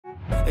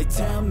They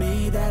tell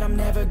me that I'm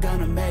never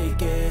gonna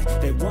make it.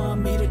 They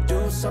want me to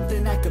do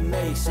something that could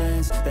make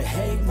sense. They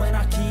hate when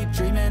I keep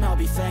dreaming I'll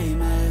be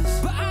famous,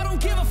 but I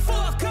don't give a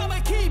fuck, I'ma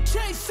keep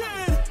chasing.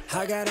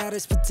 I got all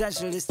this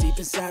potential that's deep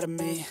inside of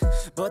me,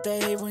 but they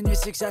hate when you're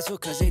successful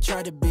cause they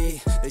try to be.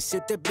 They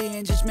sit there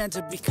being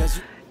judgmental because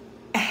you...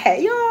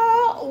 Hey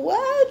y'all,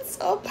 what's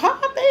up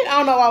poppin'? I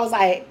don't know, I was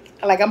like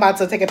I'm about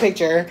to take a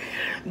picture.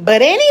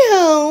 But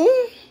anywho,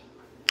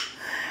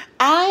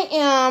 I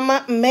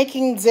am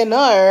making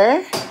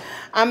dinner.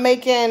 I'm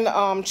making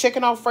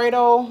chicken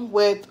Alfredo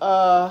with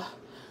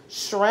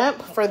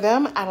shrimp for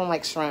them. I don't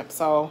like shrimp,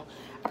 so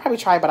I'll probably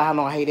try it, but I don't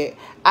know, I hate it.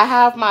 I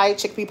have my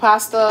chickpea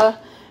pasta,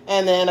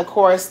 and then of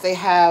course they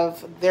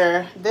have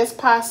this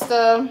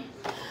pasta.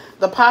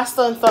 The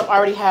pasta and stuff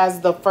already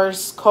has the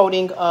first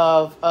coating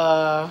of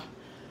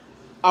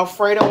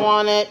Alfredo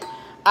on it.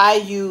 I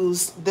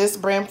use this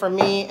brand for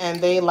me, and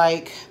they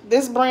like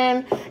this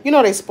brand. You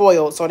know they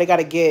spoiled, so they got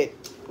to get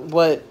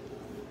what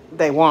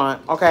they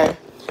want, okay?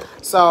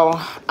 So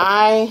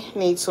I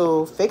need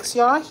to fix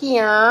y'all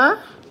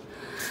here.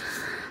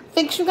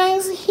 Fix you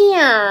guys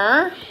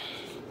here.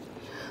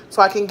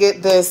 So I can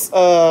get this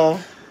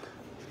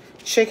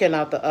chicken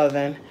out the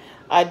oven.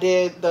 I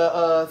did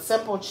the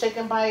simple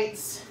chicken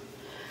bites.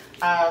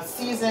 I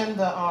seasoned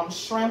the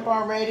shrimp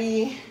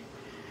already.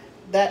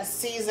 That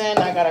season,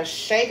 I gotta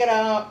shake it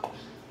up.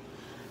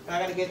 I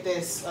gotta get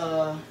this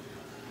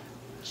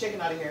chicken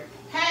out of here.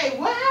 Hey,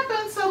 what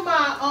happened to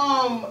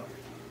my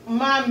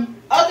my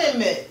oven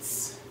mitts?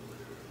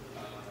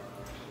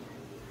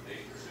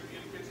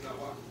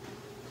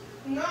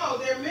 No,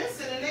 they're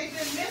missing, and they've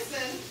been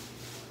missing.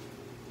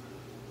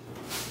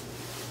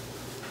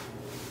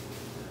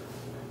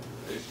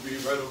 They should be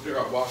right up there.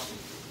 I washed them.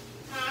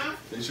 Huh?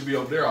 They should be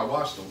up there. I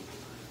washed them.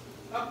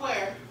 Up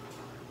where?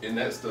 In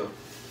that stuff.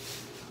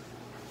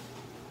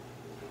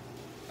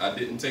 I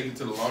didn't take it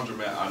to the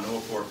laundromat. I know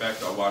for a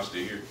fact I washed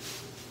it here.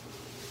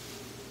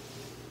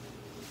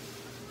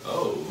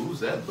 Oh,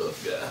 who's that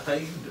buff guy? How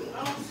you doing?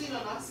 I don't see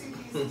them. I see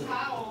these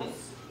towels.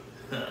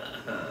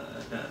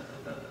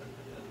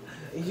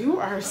 You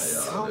are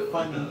so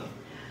funny.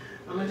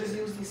 I'm gonna just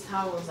use these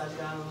towels I've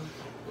got on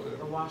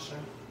the washer.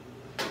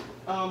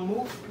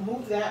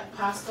 Move that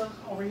pasta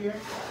over here.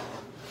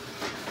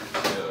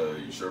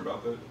 You sure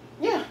about that?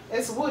 Yeah,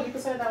 it's wood. You can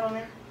set that on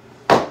there.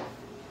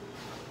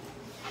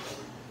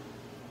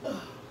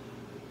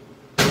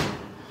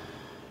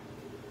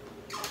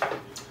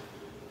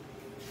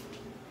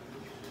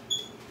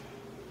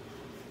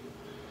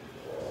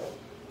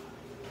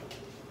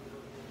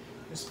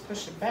 Just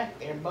push it back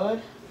there,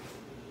 bud.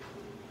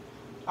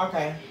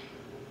 Okay.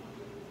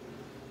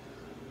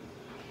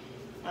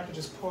 I could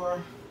just pour.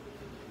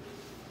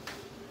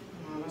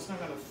 No, that's not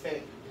gonna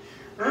fit.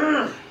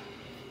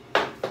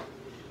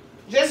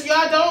 Just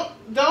y'all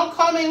don't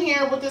come in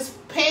here with this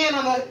pan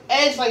on the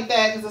edge like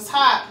that because it's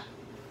hot.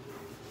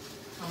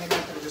 Oh, maybe I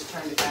could have just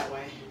turned it that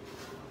way.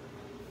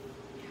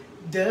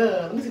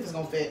 Duh. Let me see if it's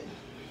gonna fit.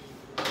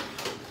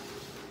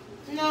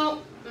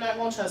 No, I'm not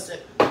gonna trust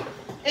it.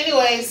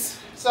 Anyways,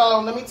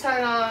 so let me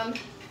turn on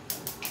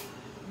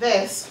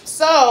this.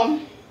 So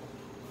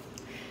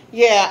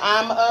yeah,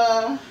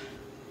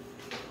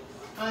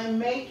 I'm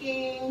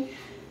making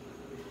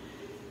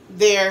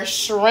their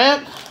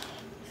shrimp.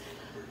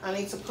 I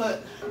need to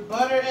put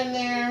butter in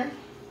there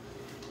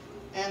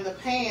and the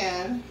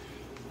pan.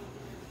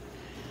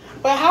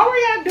 But how are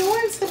y'all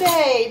doing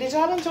today? Did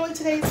y'all enjoy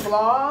today's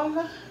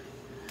vlog?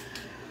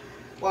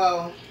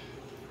 Well,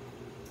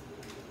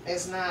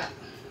 it's not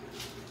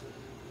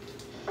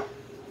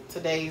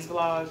today's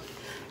vlog.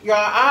 Y'all,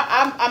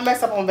 I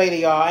messed up on Veda,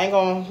 y'all. I ain't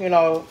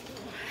gonna,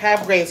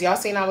 have grace. Y'all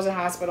seen I was in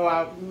hospital.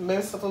 I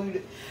missed a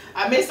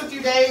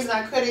few days and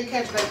I couldn't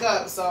catch back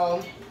up.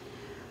 So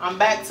I'm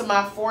back to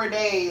my 4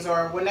 days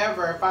or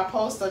whenever. If I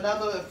post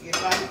another,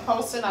 if I be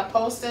posting,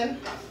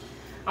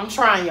 I'm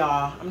trying,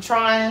 y'all. I'm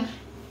trying.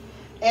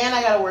 And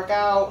I gotta work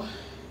out.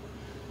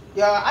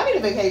 Y'all, I need a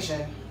vacation.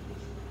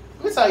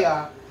 Let me tell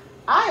y'all,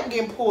 I am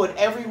getting pulled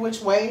every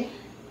which way.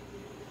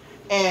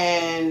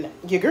 And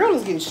your girl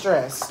is getting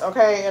stressed,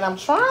 okay? And I'm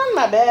trying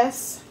my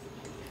best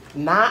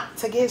not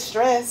to get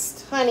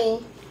stressed,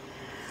 honey.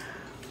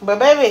 But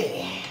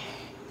baby,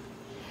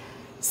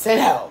 send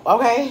help,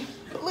 okay?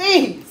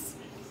 Please.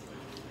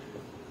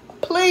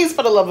 Please,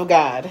 for the love of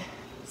God,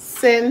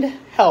 send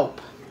help.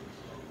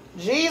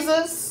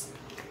 Jesus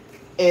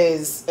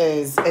is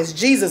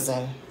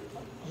Jesusing.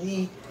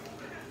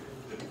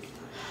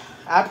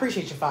 I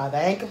appreciate you, Father.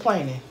 I ain't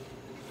complaining.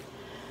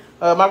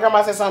 My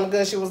grandma said something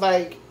good. She was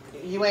like,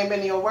 you ain't been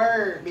in your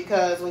word,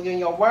 because when you're in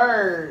your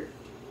word,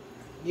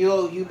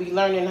 you be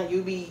learning,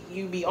 you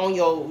be on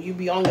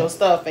your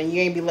stuff, and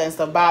you ain't be letting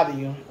stuff bother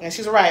you. And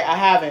she's right, I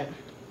haven't.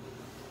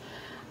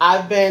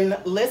 I've been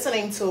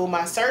listening to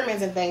my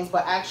sermons and things,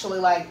 but actually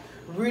like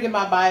reading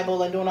my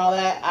Bible and doing all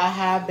that, I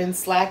have been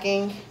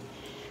slacking,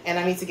 and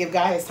I need to give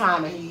God his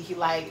time. And he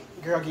like,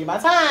 girl, give my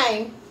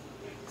time.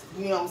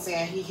 You know what I'm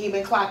saying? He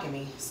been clocking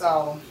me.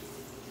 So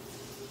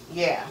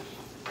yeah,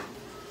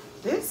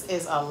 this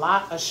is a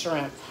lot of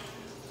shrimp.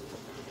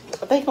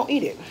 but they gonna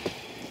eat it.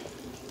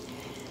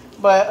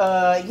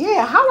 But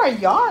yeah, how are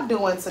y'all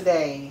doing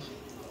today?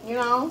 You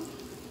know?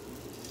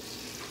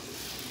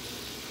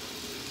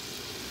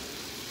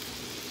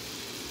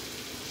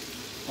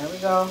 There we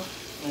go.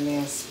 And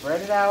then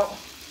spread it out.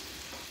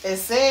 It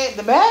said,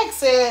 the bag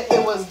said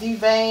it was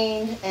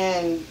deveined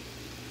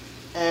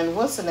and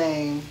what's the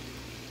name?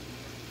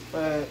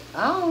 But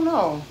I don't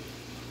know.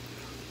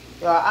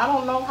 Y'all, I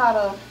don't know how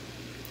to,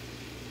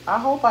 I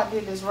hope I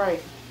did this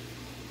right.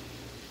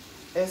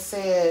 It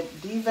said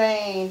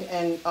deveined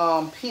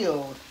and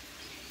peeled.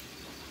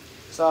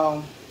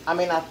 So, I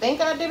mean, I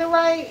think I did it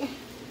right.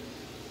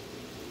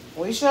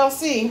 We shall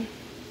see.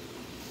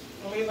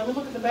 Let me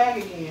look at the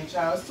bag again,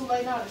 child. It's too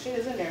late now. The shit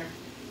is in there.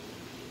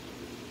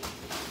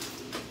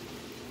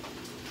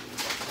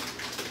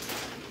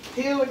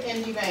 Peeled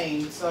and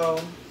deveined. So,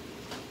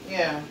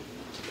 yeah.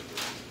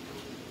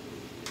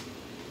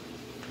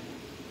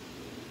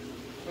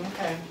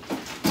 Okay.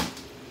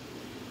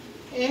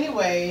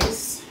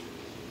 Anyways.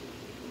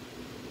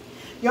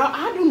 Y'all,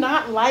 I do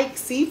not like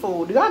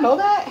seafood. Do y'all know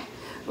that?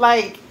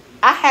 Like,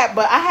 I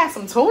had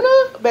some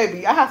tuna.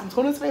 Baby, I had some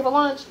tuna today for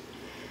lunch.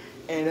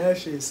 And that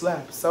shit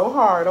slapped so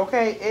hard,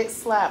 okay? It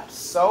slapped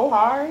so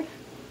hard.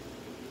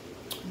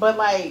 But,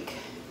 like,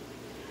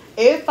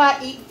 if I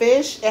eat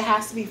fish, it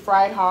has to be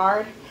fried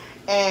hard.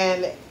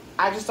 And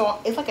I just don't,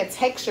 it's like a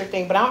texture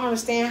thing. But I don't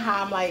understand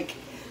how I'm, like,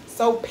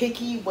 so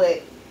picky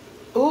with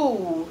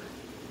food.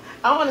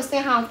 I don't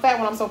understand how I'm fat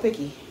when I'm so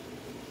picky.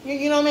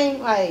 You know what I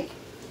mean? Like,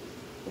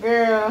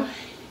 girl,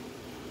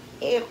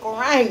 it's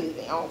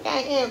crazy,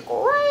 okay? It's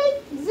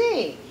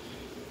crazy.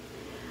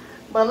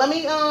 But let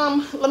me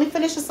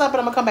finish this up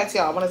and I'm gonna come back to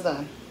y'all when it's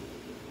done.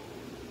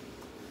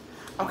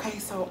 Okay,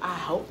 so I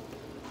hope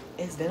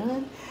it's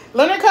done.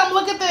 Leonard, come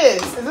look at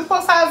this. Is this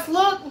supposed to how it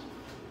look?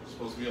 It's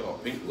supposed to be all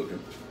pink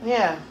looking.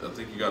 Yeah. I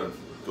think you gotta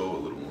go a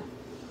little more.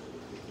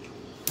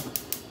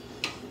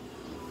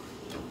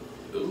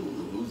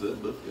 Ooh, who's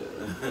that buff guy?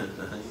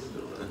 How you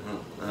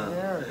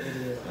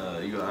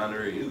doing? You an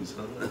honorary use,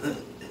 huh?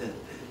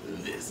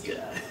 This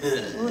guy.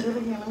 Ooh, do it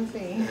again. Let me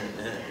see.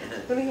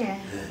 Do it again.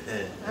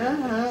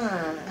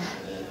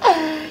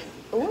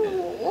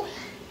 Ooh.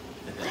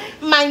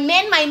 My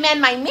man, my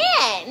man, my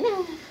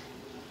man.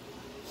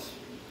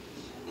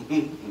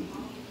 You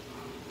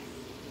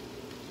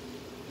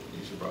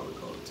should probably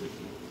call it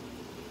Tiffany.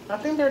 I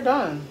think they're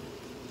done.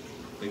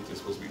 I think they're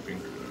supposed to be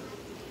pinker than that.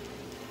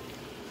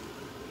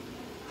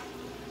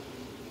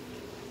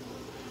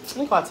 Let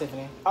me call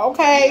Tiffany.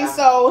 Okay, yeah.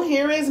 So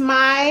here is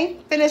my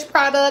finished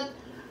product.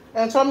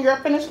 And show them your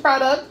finished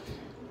product.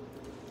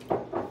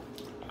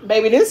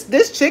 Baby, this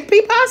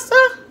chickpea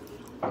pasta,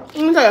 let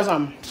me tell you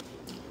something.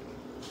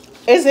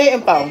 It's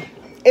hitting for.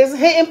 It's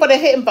hitting for the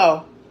hitting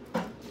for.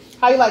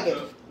 How you like it?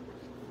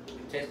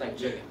 Tastes like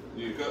chicken.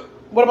 You cup?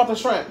 What about the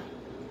shrimp?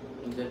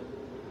 Okay.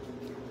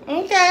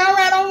 Okay, all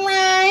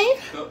right.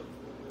 Cup?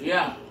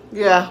 Yeah.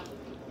 Yeah.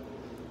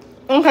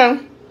 Okay.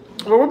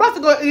 Well, we're about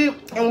to go eat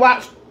and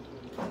watch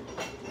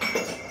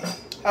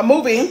a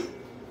movie.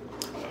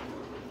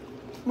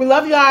 We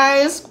love you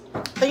guys.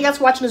 Thank you guys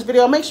for watching this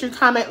video. Make sure you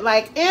comment,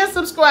 like, and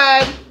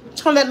subscribe.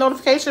 Turn that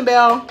notification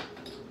bell.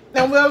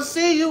 And we'll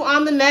see you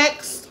on the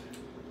next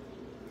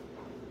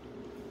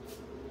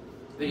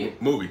video.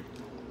 Movie.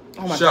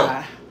 Oh my Show.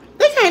 God.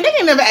 They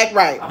can't never act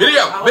right.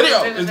 Video.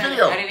 It's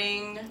Video.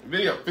 Editing.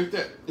 Video. Fix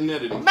that in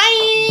editing.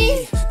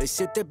 Bye. They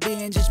sit there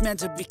being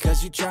judgmental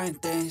because you're trying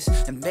things,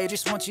 and they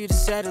just want you to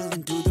settle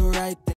and do the right thing.